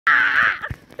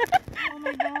Oh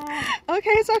my god.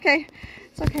 Okay, it's okay.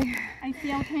 It's okay. I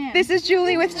feel tan. This is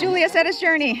Julie with Julie Acetta's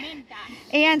Journey.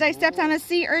 And I stepped on a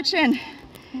sea urchin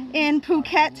in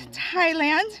Phuket,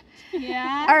 Thailand.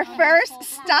 Yeah. Our first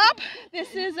stop.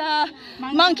 This is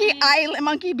Monkey Island,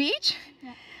 Monkey Beach.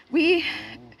 We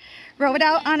rode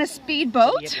out on a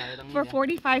speedboat for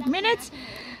 45 minutes.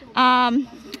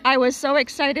 I was so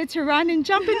excited to run and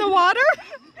jump in the water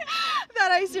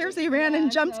that I seriously ran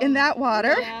and jumped in that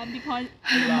water. Yeah, because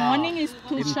in the morning is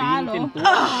too shallow.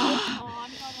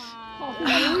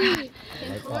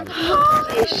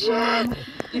 Holy shit!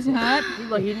 It's hot.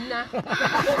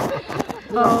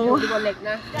 Oh.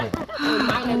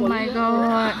 Oh my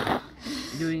god.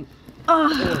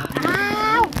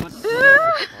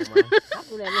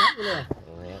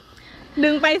ดึ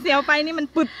งไปเสียวไปนี่มัน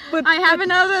ปึด I have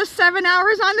another 7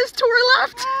 hours on this tour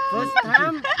left. First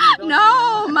time? No,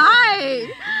 my.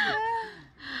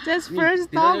 just first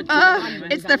stop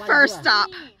It's the first stop.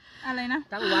 อะไรนะ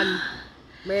ทั้งวัน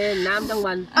แม่น้ำทั้ง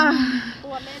วัน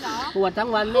ปวดทั้ง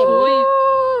วัน Ooh. ไม่รู้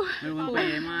ไม่รู้แพ้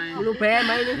ไหม ไม่รู้แพ้ไห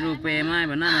ม ไม่รู้แพ้ไหมแ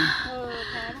บบนั้น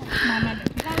มัน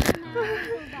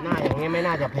หน้าอย่างนี้ไม่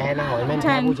น่าจะแพ้นะหอยแม่นแ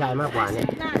พ้ผู้ชายมากกว่าเนี่ย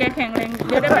แกแข็งแรงเ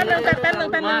ดี๋ยวแป๊บนึง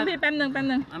พี่แป๊บนึง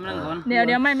เ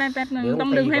ดี๋ยวไม่แป๊บนึงต้อง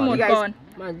ดึงให้หมดก่อน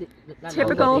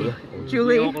Typical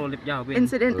Julie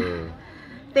incident.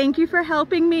 Thank you for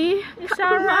helping me. ชอ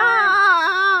บมา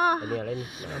ก เดี๋ยวเล่น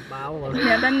เบา เ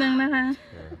ดี๋ยวแป๊บนึงนะคะ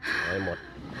หอยหมด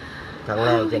ครั้งแร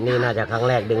กเจนนี่น่าจะครั้ง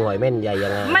แรกดึงหอยเม่นใหญ่ยั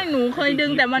งไง ไม่หนูเคยดึ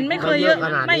งแต่มันไม่เคยเยอะ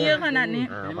ไม่เยอะขนาดนี้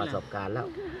ประสบการณ์แล้ว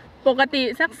ปกติ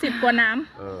สัก10 กว่าน้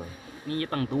ำ นี่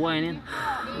ตั้งตัวเนี่ย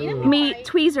Meat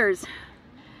tweezers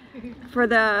for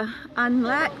the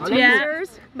unlet tweezers.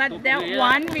 but that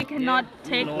one we cannot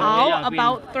take out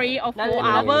about 3 or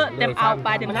 4 hours them out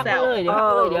by themselves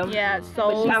yeah so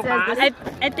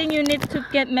I think you need to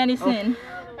get medicine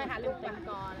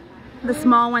The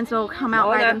small ones will come out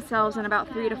by themselves in about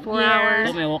 3 to 4 hours.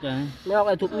 ไม่ออกเลย ไม่เอาไ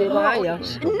อ้ทุบนี่ก็ให้เหรอ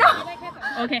No.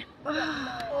 โอเค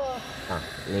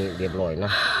นี่เรียบร้อยน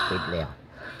ะปิดแล้ว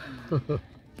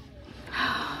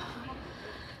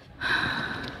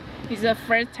It's the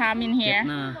first time in here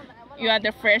you are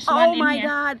the first one Oh in my here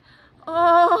god.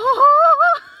 Oh.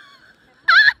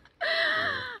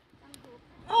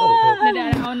 เดี๋ยว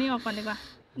เอานี่ออกก่อนดีกว่า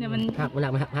เดี๋ยวมัน หักมัน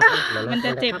หักมันจ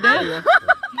ะเจ็บเด้อ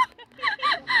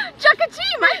Chakachi,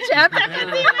 my chap.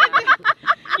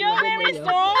 You're very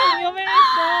strong you're very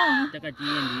strong จักร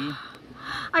จีนดี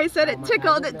I said it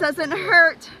tickled. It doesn't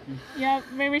hurt. you're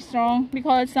very strong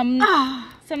because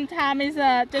sometimes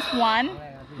it's just one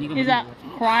is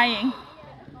crying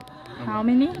how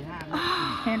many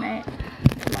can I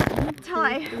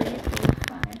Thai.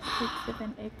 6,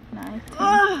 7, 8, 9,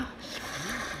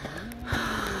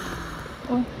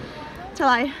 10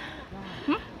 Thai.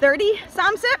 30.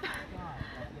 Some sip.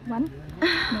 1 2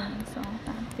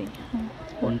 3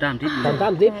 4 คนตามทิศ ตามตา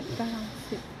มสิ 8 9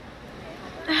 10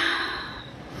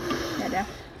เดี๋ยว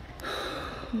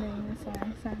1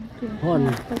 2 3 4 5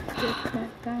 6 7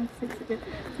 8 9 10 11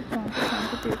 12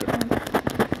 13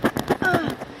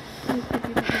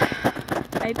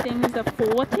 14 I think it's a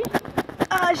 40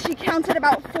 She counted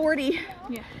about 40.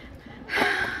 yeah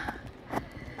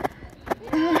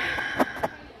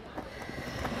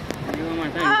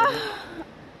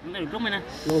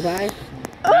ลงซ้าย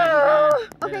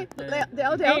Okay. Dale. เดี๋ย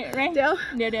ว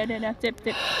เจ็บ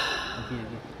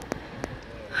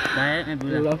ได้ไม่เป็น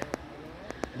ไร ดูแล้ว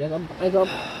เดี๋ยวก็ไอ้ก็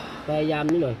พยายาม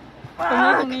นิดหน่อย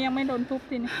ตรงนี้ยังไม่โดนทุบ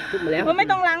ทีนี่ ทุบมาแล้ว ก็ไม่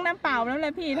ต้องล้างน้ำเปล่าแล้วเล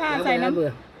ยพี่ถ้าใส่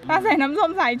น้ำส้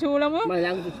มสายชูแล้วมั้ง ไม่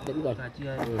ล้างเต็มก่อน เชื่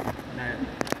อได้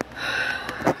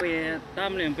ไปตา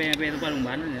มเลยไปตัวโรงพยาบ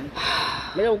าลนั่นเอง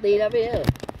ไม่ต้องตีแล้วพี่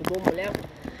ทุบหมดแล้ว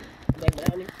แบ่งหมดแ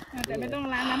ล้วนี่ แต่ไม่ต้อง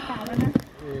ล้างน้ำเปล่าแล้วนะ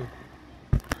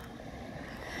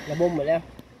ระบมหมดแล้ว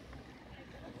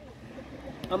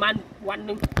ประมาณวันห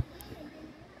นึ่ง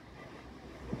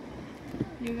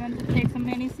You want to take some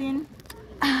medicine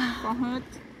for hurt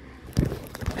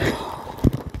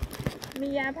มี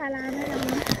ยาพาราไหม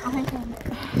เอาให้ก่อน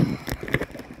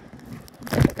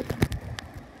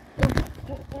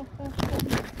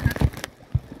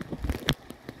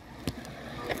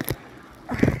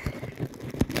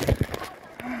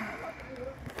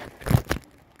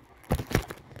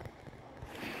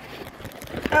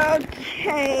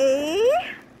Okay.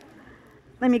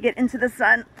 Let me get into the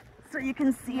sun so you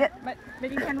can see it. But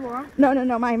you can walk.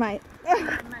 No, my.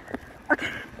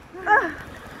 Okay.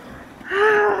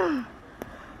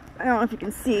 I don't know if you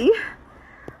can see.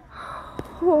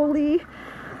 Holy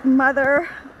Mother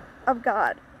of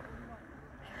God.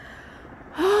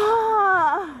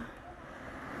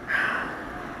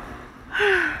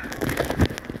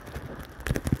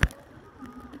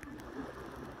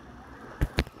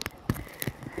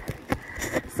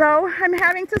 So I'm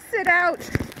having to sit out.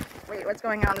 Wait, what's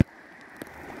going on?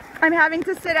 I'm having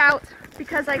to sit out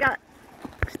because I got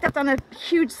stepped on a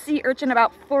huge sea urchin,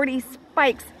 about 40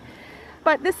 spikes.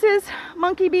 But this is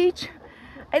Monkey Beach.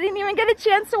 I didn't even get a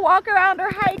chance to walk around or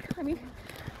hike. I mean,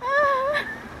 I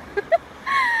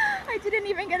didn't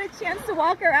even get a chance to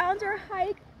walk around or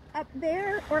hike up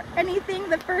there or anything.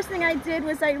 The first thing I did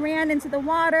was I ran into the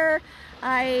water.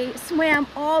 I swam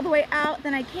all the way out.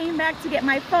 Then I came back to get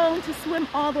my phone to swim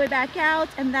all the way back out.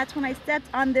 And that's when I stepped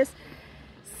on this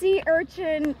sea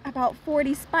urchin, about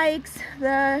 40 spikes.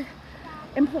 The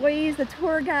employees, the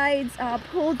tour guides,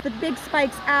 pulled the big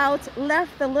spikes out,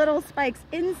 left the little spikes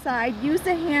inside, used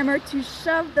a hammer to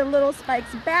shove the little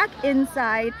spikes back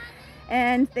inside,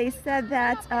 and they said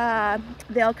that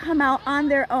they'll come out on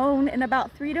their own in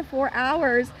about 3 to 4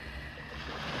 hours.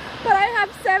 But I have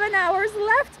 7 hours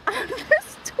left on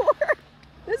this tour.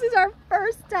 This is our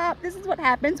first stop. This is what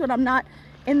happens when I'm not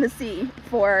in the sea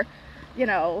for, you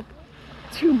know,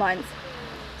 2 months.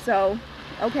 So,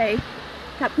 okay.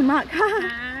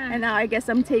 And now I guess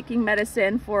I'm taking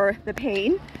medicine for the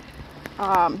pain.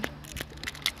 Oh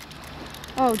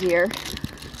dear.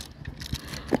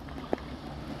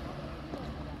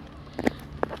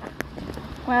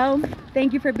 Well,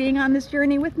 thank you for being on this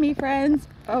journey with me, friends.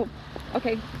 Oh,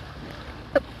 okay.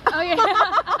 Oh yeah.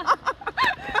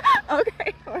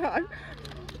 Okay, hold on.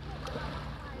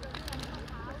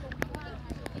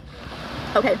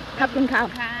 Okay, Kapkun Cow.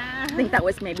 I think that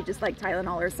was maybe just like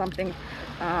Tylenol or something.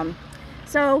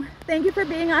 So thank you for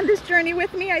being on this journey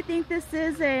with me. I think this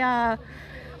is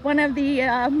one of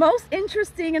the most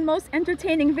interesting and most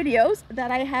entertaining videos that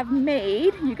I have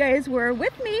made. You guys were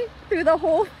with me through the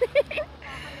whole thing.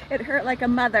 It hurt like a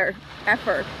mother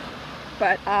effer,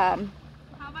 but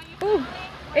ooh,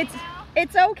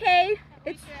 it's okay.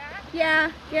 It's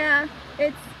yeah,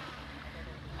 it's.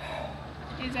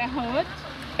 Is it hurt?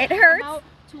 It hurts. About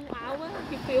 2 hours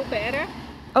you feel better.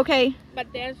 Okay. But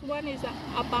there's one is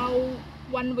about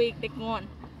 1 week they're gone.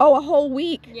 Oh, a whole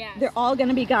week? Yes. They're all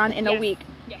gonna be gone in a week?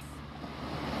 Yes.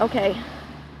 Okay.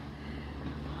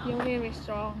 You're very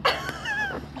strong.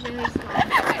 Very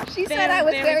strong. She said I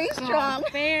was very strong.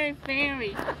 Very,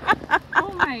 very.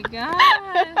 Oh my God.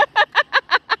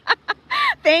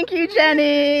 Thank you,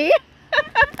 Jenny.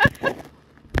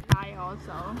 I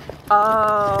also.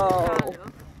 Oh.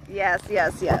 Yes.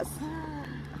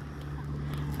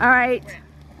 All right.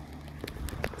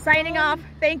 Signing off.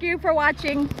 Thank you for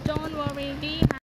watching. Don't worry.